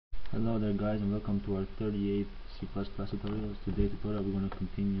Hello there guys, and welcome to our 38 C++ tutorials. Today's tutorial we're going to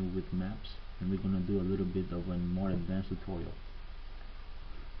continue with maps, and we're going to do a little bit of a more advanced tutorial.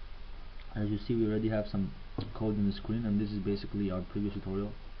 As you see, we already have some code in the screen, and this is basically our previous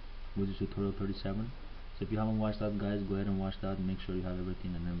tutorial, which is tutorial 37. So if you haven't watched that, guys, go ahead and watch that and make sure you have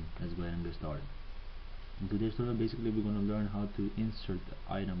everything, and then let's go ahead and get started. In today's tutorial, basically we're going to learn how to insert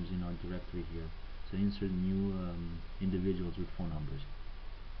items in our directory here. So insert new individuals with phone numbers,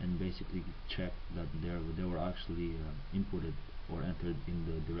 and basically check that they were actually inputted or entered in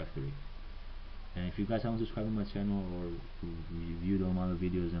the directory. And if you guys haven't subscribed to my channel or viewed all my other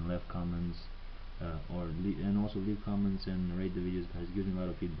videos and left comments and also leave comments and rate the videos, guys, it gives me a lot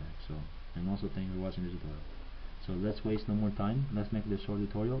of feedback. So, and also thank you for watching this tutorial. So let's waste no more time, let's make this short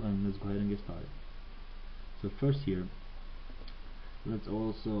tutorial and let's go ahead and get started. So first here, let's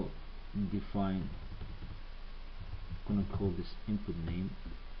also define, I'm going to call this input name,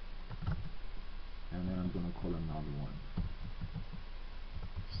 and then I'm going to call another one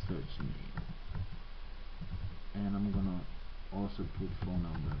search name, and I'm going to also put phone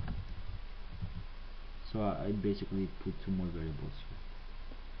number. So I basically put two more variables here.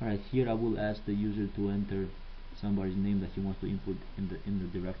 Alright, here I will ask the user to enter somebody's name that he wants to input in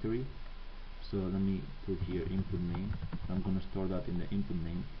the directory. So let me put here input name. I'm going to store that in the input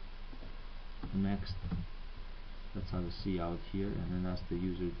name. Next, let's have a cout here, and then ask the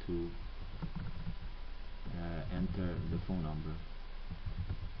user to enter the phone number.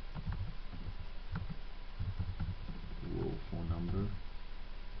 Phone number,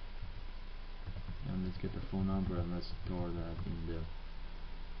 and let's get the phone number and let's store that in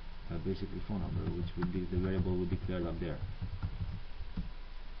the basically phone number, which would be the variable we declared up there.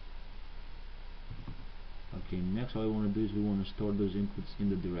 Okay, next what we want to do is we want to store those inputs in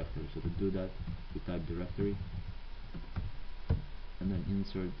the directory. So to do that, we type directory, and then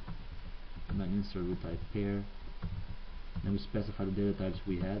insert, we type pair, then we specify the data types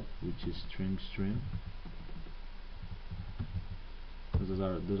we had, which is string. Those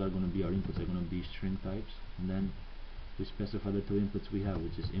are going to be our inputs, are going to be string types, and then we specify the two inputs we have,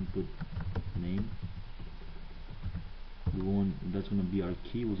 which is input name. That's going to be our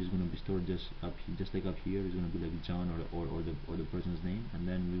key, which is going to be stored just like up here. It's going to be like John or the person's name, and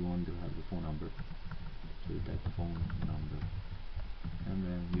then we want to have the phone number. So we type phone number, and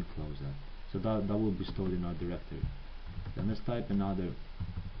then we close that. So that will be stored in our directory. Then let's type another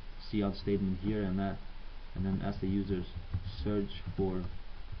cout statement here, and then ask the users search for.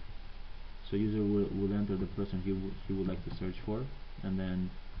 So user will enter the person he would like to search for, and then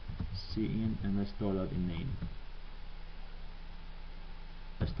cin, and let's store that in name.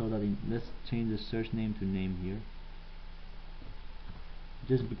 Let's change the search name to name here.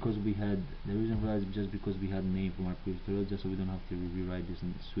 Just because we had, the reason for that is just because we had name from our previous tutorial, just so we don't have to rewrite this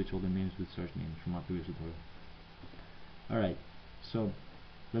and switch all the names with search names from our previous tutorial. Alright, so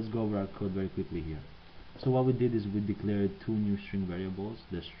let's go over our code very quickly here. So what we did is we declared two new string variables,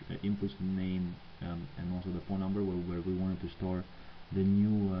 the inputs name and also the phone number, where we wanted to store the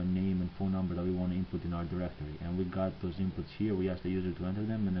new name and phone number that we want to input in our directory. And we got those inputs here. We asked the user to enter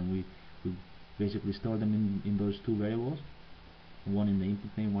them, and then we basically store them in those two variables, one in the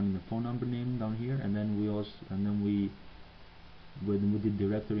input name, one in the phone number name down here. And then we did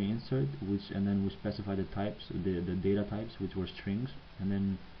directory insert, and then we specify the types, the data types, which were strings, and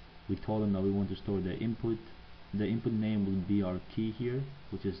then we told them that we want to store the input name will be our key here,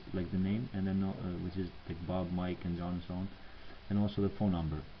 which is like the name, and then which is like Bob, Mike, and John, and so on, and also the phone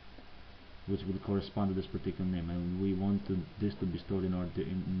number, which will correspond to this particular name, and we want this to be stored in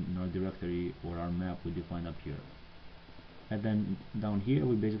our directory or our map we defined up here. And then down here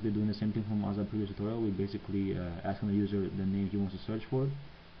we're basically doing the same thing from as our previous tutorial. We basically asking the user the name he wants to search for.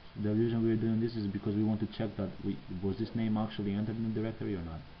 The reason we're doing this is because we want to check that was this name actually entered in the directory or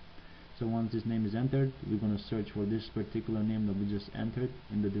not. So once this name is entered, we're going to search for this particular name that we just entered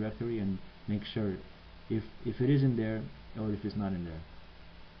in the directory and make sure if it is in there or if it's not in there.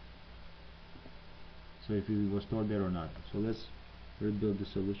 So if it was stored there or not. So let's rebuild the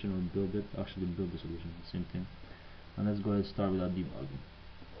solution, or build the solution, same thing. And let's go ahead and start without debugging.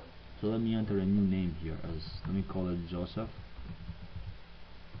 So let me enter a new name here, let me call it Joseph,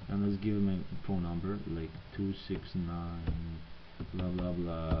 and let's give him a phone number like 269 blah blah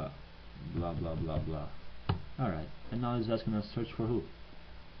blah blah blah blah blah. Alright, and now it's asking us search for who,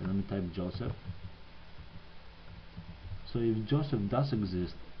 and let me type Joseph. So if Joseph does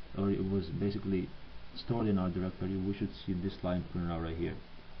exist, or it was basically stored in our directory, we should see this line printed out right here,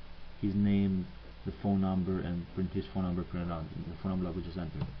 his name, the phone number, and print his phone number printed out, the phone number that we just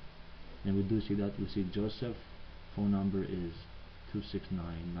entered. And we do see that. We see Joseph phone number is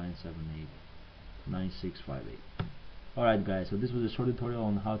 269-978-9658. Alright guys, so this was a short tutorial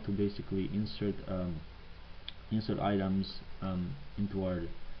on how to basically insert items into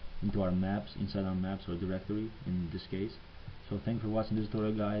our maps, inside our maps or directory in this case. So thank you for watching this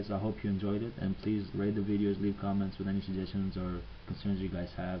tutorial guys. I hope you enjoyed it, and please rate the videos, leave comments with any suggestions or concerns you guys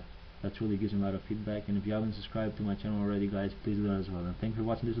have. That truly gives me a lot of feedback. And if you haven't subscribed to my channel already guys, please do that as well. And thank you for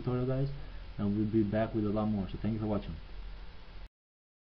watching this tutorial guys, and we'll be back with a lot more. So thank you for watching.